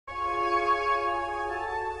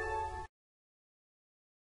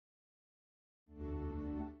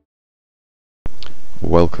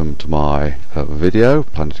Welcome to my video,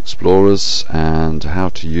 Planet Explorers, and how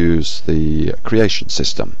to use the creation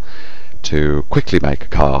system to quickly make a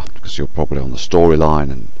car, because you're probably on the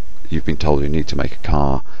storyline and you've been told you need to make a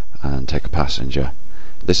car and take a passenger.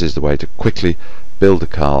 This is the way to quickly build a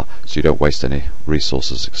car so you don't waste any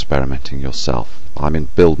resources experimenting yourself. I'm in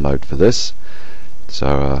build mode for this,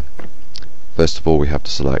 so first of all we have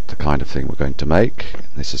to select the kind of thing we're going to make.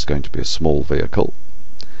 This is going to be a small vehicle.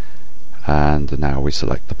 And now we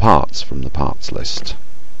select the parts from the parts list.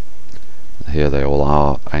 Here they all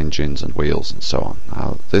are, engines and wheels and so on.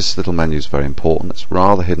 Now this little menu is very important. It's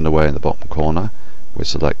rather hidden away in the bottom corner. We're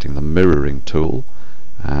selecting the mirroring tool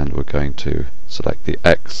and we're going to select the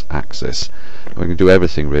X-axis. We're going to do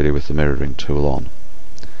everything really with the mirroring tool on.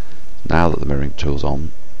 Now that the mirroring tool's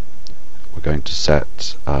on, we're going to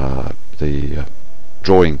set the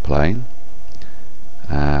drawing plane.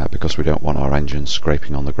 Because we don't want our engine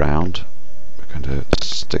scraping on the ground, we're going to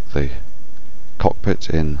stick the cockpit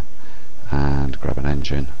in and grab an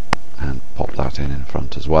engine and pop that in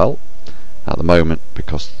front as well. At the moment,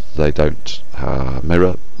 because they don't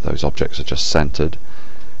mirror, those objects are just centered.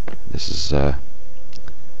 This is the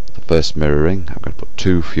first mirroring. I'm going to put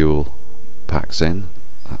 2 fuel packs in.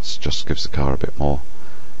 That just gives the car a bit more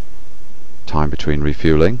time between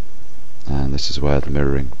refueling. And this is where the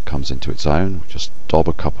mirroring comes into its own. Just dob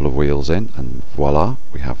a couple of wheels in and voila,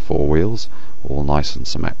 we have 4 wheels, all nice and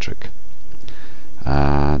symmetric.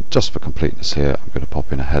 And just for completeness here, I'm going to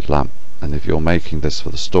pop in a headlamp, and if you're making this for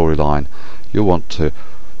the storyline, you'll want to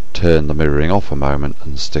turn the mirroring off a moment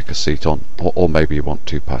and stick a seat on, or maybe you want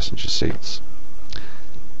 2 passenger seats.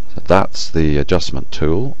 So that's the adjustment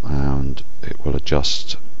tool, and it will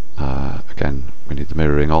adjust, again we need the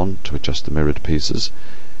mirroring on to adjust the mirrored pieces.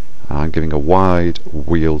 I'm giving a wide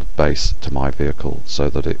wheeled base to my vehicle so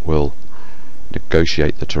that it will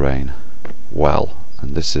negotiate the terrain well.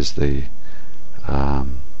 And this is the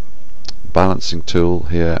balancing tool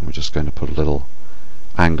here, and we're just going to put a little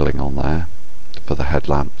angling on there for the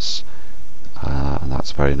headlamps, and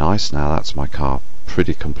that's very nice. Now that's my car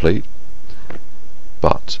pretty complete,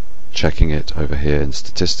 but checking it over here in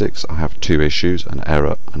statistics, I have 2 issues, an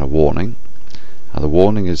error and a warning. Now the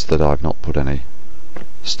warning is that I've not put any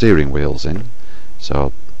steering wheels in, so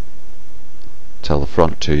I'll tell the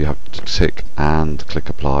front 2 you have to tick and click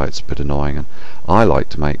apply. It's a bit annoying, and I like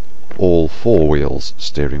to make all 4 wheels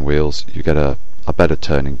steering wheels. You get a better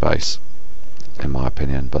turning base in my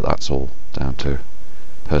opinion, but that's all down to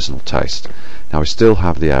personal taste. Now we still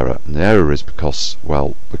have the error, and the error is because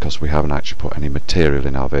we haven't actually put any material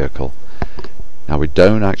in our vehicle. Now we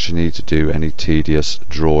don't actually need to do any tedious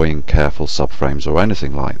drawing careful subframes or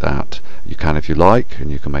anything like that. You can if you like,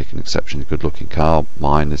 and you can make an exceptionally good looking car.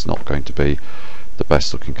 Mine is not going to be the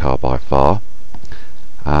best looking car by far,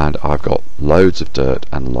 and I've got loads of dirt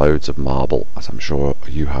and loads of marble, as I'm sure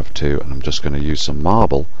you have too, and I'm just going to use some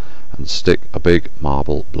marble and stick a big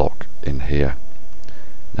marble block in here.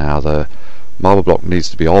 Now the marble block needs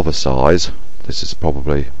to be of a size. This is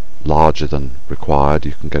probably larger than required.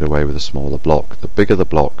 You can get away with a smaller block. The bigger the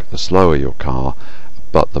block, the slower your car,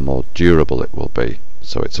 but the more durable it will be.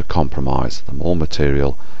 So it's a compromise. The more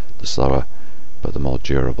material, the slower, but the more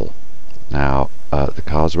durable. Now the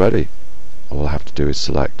car's ready. All I have to do is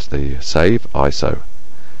select the Save ISO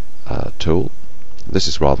tool. This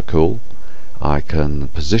is rather cool. I can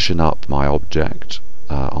position up my object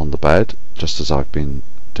on the bed just as I've been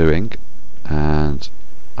doing, and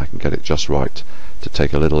I can get it just right to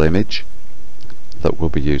take a little image that will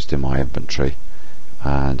be used in my inventory,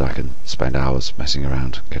 and I can spend hours messing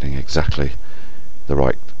around getting exactly the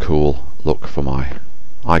right cool look for my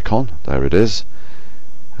icon. There it is.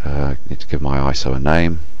 Need to give my ISO a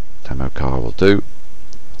name. Demo car will do.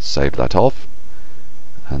 Save that off,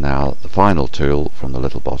 and now the final tool from the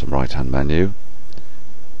little bottom right hand menu,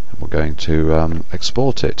 and we're going to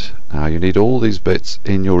export it. Now you need all these bits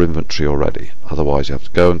in your inventory already, otherwise you have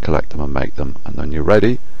to go and collect them and make them, and then you're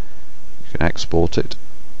ready, you can export it.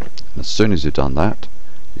 And as soon as you've done that,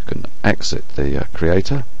 you can exit the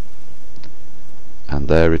creator, and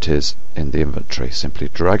there it is in the inventory. Simply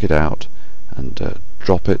drag it out and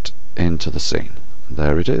drop it into the scene, and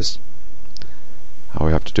there it is. All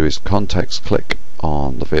we have to do is context click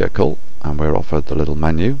on the vehicle, and we're offered the little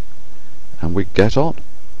menu, and we get on.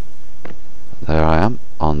 There I am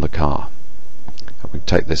on the car. We can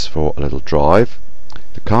take this for a little drive.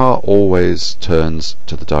 The car always turns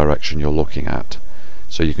to the direction you're looking at,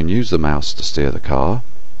 so you can use the mouse to steer the car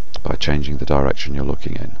by changing the direction you're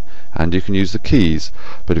looking in, and you can use the keys,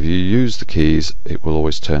 but if you use the keys it will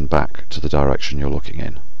always turn back to the direction you're looking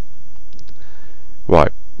in.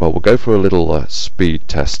 Right, well we'll go for a little speed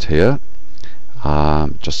test here.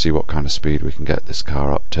 just see what kind of speed we can get this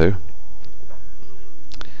car up to.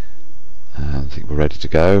 I think we're ready to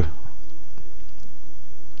go,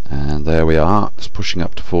 and there we are. It's pushing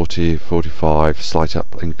up to 40, 45, slight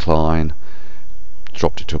up incline,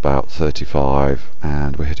 dropped it to about 35,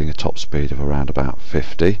 and we're hitting a top speed of around about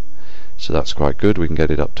 50, so that's quite good. We can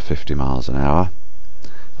get it up to 50 miles an hour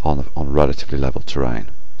on relatively level terrain.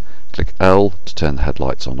 Click L to turn the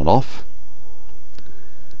headlights on and off,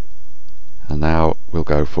 and now we'll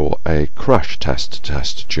go for a crash test to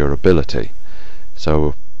test durability. So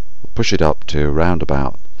we'll push it up to around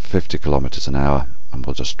about 50 kilometers an hour, and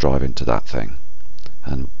we'll just drive into that thing,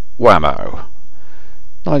 and whammo,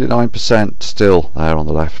 99% still there on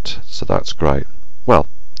the left, so that's great. Well,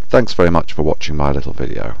 thanks very much for watching my little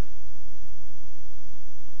video.